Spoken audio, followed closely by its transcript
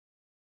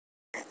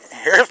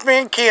here's me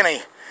and Kenny.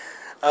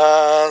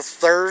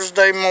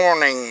 Thursday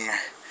morning.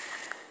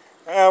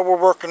 We're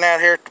working out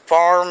here at the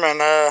farm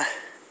and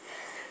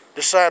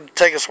decided to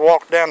take us a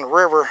walk down the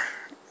river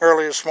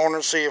early this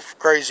morning to see if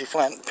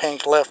Crazyflint and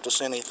Pink left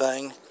us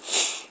anything.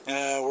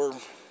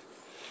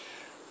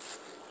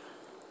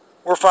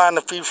 We're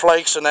finding a few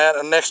flakes and that,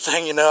 and next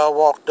thing you know, I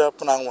walked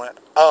up and I went,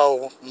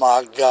 oh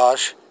my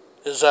gosh,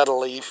 is that a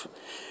leaf?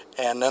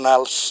 And then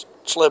I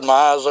slid my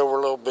eyes over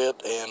a little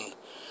bit and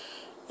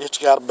it's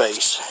got a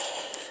base.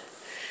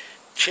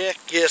 Check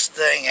this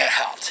thing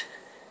out.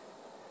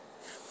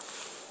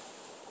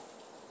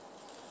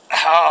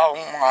 Oh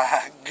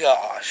my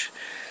gosh.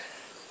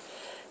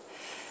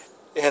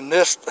 And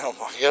this, oh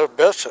my God,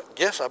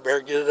 guess I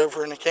better get it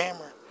over in the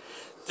camera.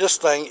 This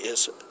thing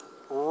is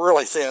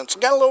really thin. It's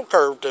got a little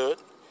curve to it.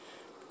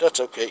 That's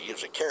okay, it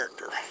gives it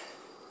character.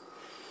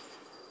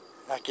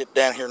 I get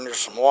down here and there's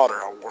some water,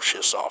 I'll wash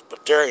this off,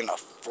 but there ain't a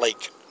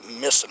flake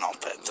missing off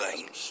that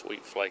thing.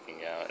 Sweet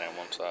flaking out on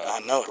one side. I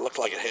know, it looked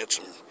like it had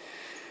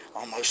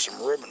almost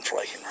some ribbon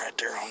flaking right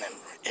there on them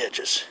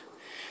edges.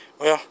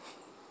 Well,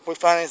 if we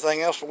find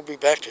anything else, we'll be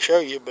back to show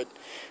you, but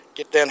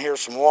get down here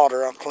with some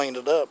water, I'll clean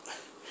it up.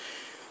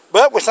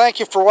 But we thank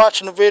you for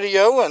watching the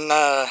video and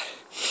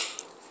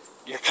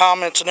your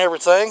comments and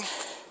everything.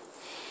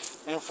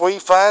 And if we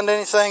find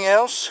anything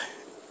else,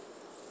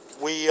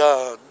 we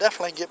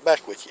definitely get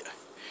back with you.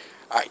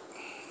 Alright,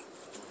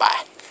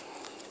 bye.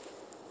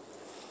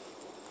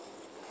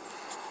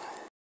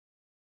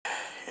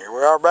 Here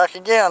we are back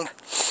again.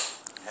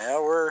 Yeah,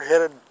 we're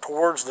headed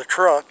towards the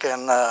truck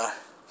and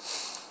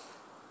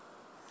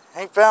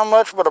ain't found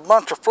much but a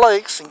bunch of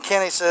flakes, and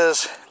Kenny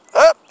says,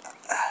 oh,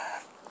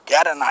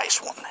 got a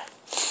nice one.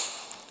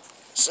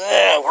 So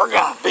we're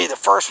going to be the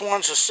first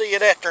ones to see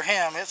it after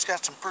him. It's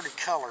got some pretty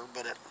color,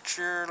 but it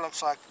sure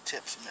looks like the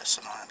tip's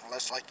missing on it.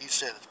 Unless, like you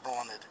said, it's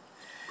blunted.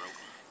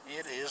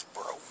 It is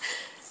broke.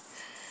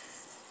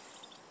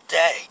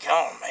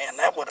 Daggone, man,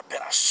 that would have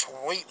been a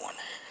sweet one.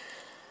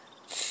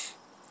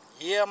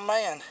 Yeah,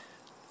 man.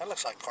 That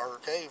looks like Carter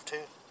Cave,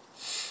 too.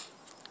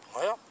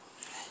 Well,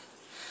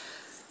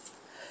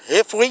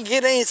 if we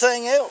get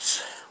anything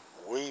else,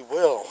 we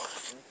will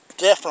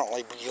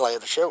definitely be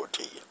glad to show it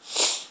to you.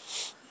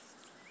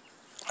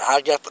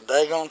 I got the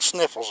daggone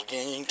sniffles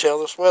again. You can tell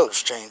this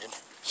weather's changing.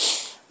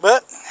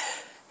 But,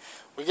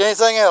 if we get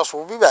anything else,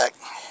 we'll be back.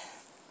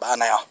 Bye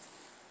now.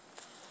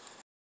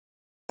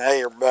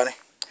 Hey, everybody.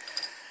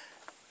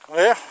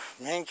 Well,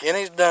 me and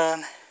Kenny's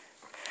done.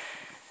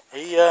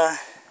 He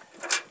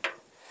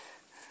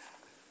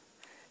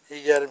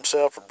got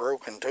himself a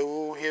broken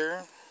tool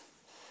here.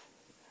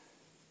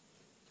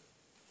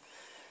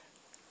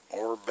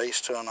 Or a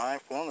base to a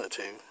knife, one of the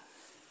two.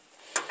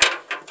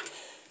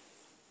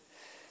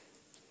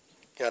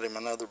 Got him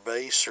another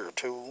base or a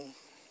tool.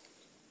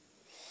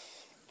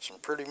 Some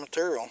pretty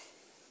material.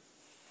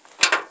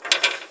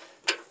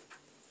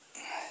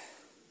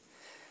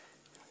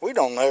 We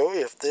don't know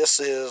if this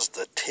is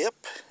the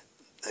tip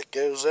that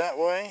goes that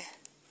way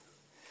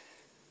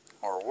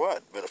or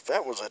what, but if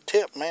that was a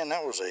tip, man,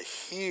 that was a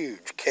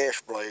huge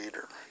cash blade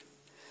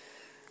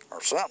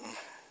or something.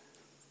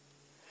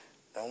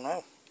 Don't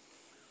know.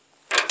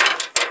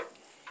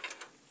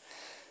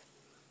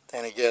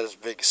 Then he got his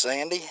big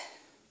Sandy.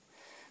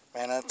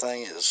 Man, that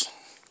thing is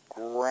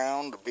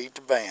ground to beat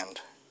the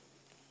band.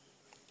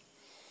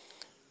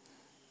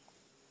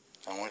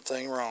 Only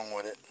thing wrong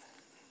with it.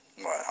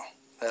 Wow,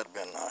 that'd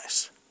been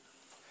nice.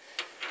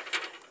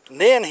 And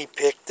then he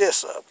picked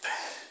this up.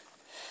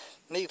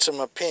 Need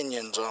some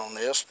opinions on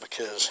this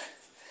because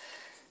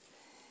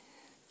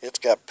it's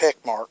got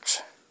peck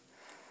marks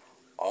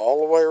all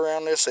the way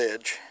around this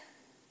edge.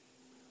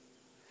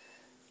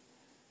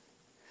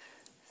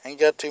 Ain't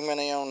got too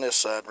many on this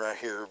side right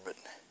here, but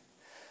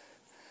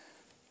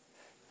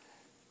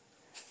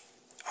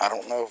I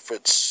don't know if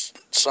it's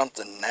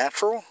something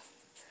natural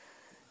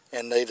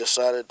and they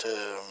decided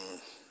to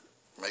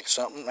make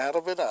something out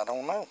of it. I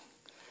don't know.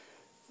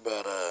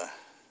 But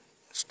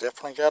it's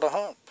definitely got a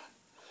hump.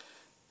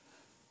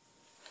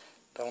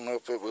 Don't know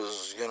if it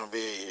was going to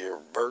be a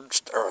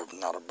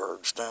not a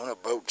bird stone, a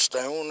boat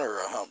stone or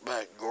a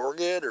humpback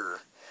gorget or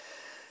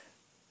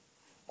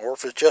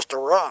if it's just a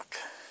rock.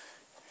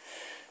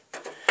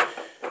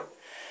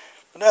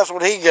 But that's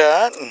what he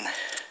got, and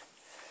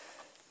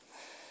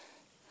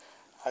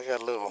I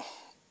got a little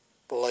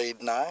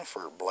blade knife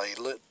or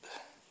bladelet.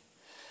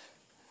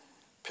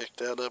 Picked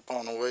that up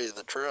on the way to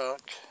the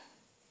truck.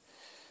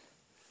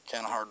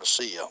 Kind of hard to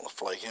see all the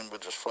flaking,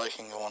 but there's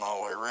flaking going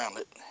all the way around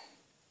it.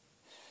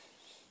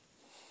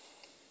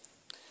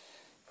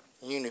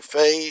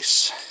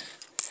 Uniface.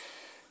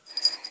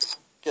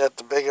 Got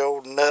the big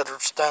old nutter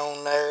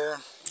stone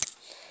there.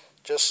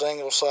 Just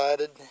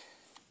single-sided.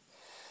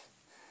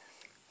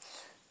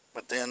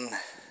 But then,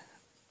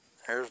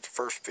 there's the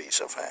first piece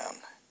I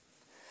found.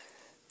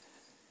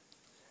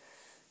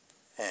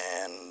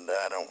 And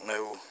I don't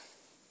know,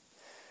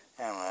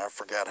 I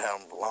forgot how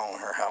long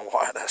or how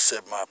wide I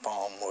said my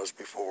palm was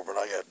before, but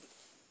I got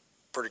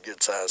pretty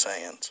good size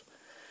hands.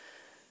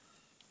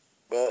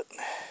 But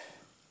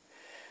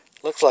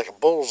Looks like a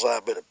bullseye,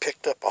 but it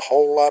picked up a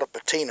whole lot of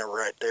patina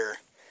right there.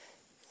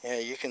 Yeah,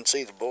 you can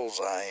see the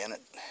bullseye in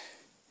it.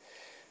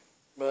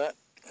 But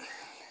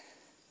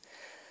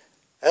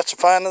that's the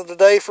find of the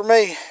day for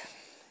me.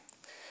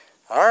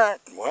 Alright,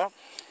 well,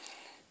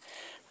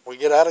 if we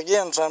get out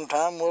again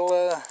sometime,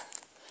 we'll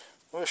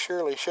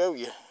surely show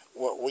you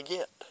what we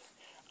get.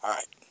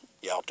 Alright,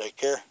 y'all take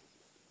care.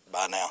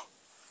 Bye now.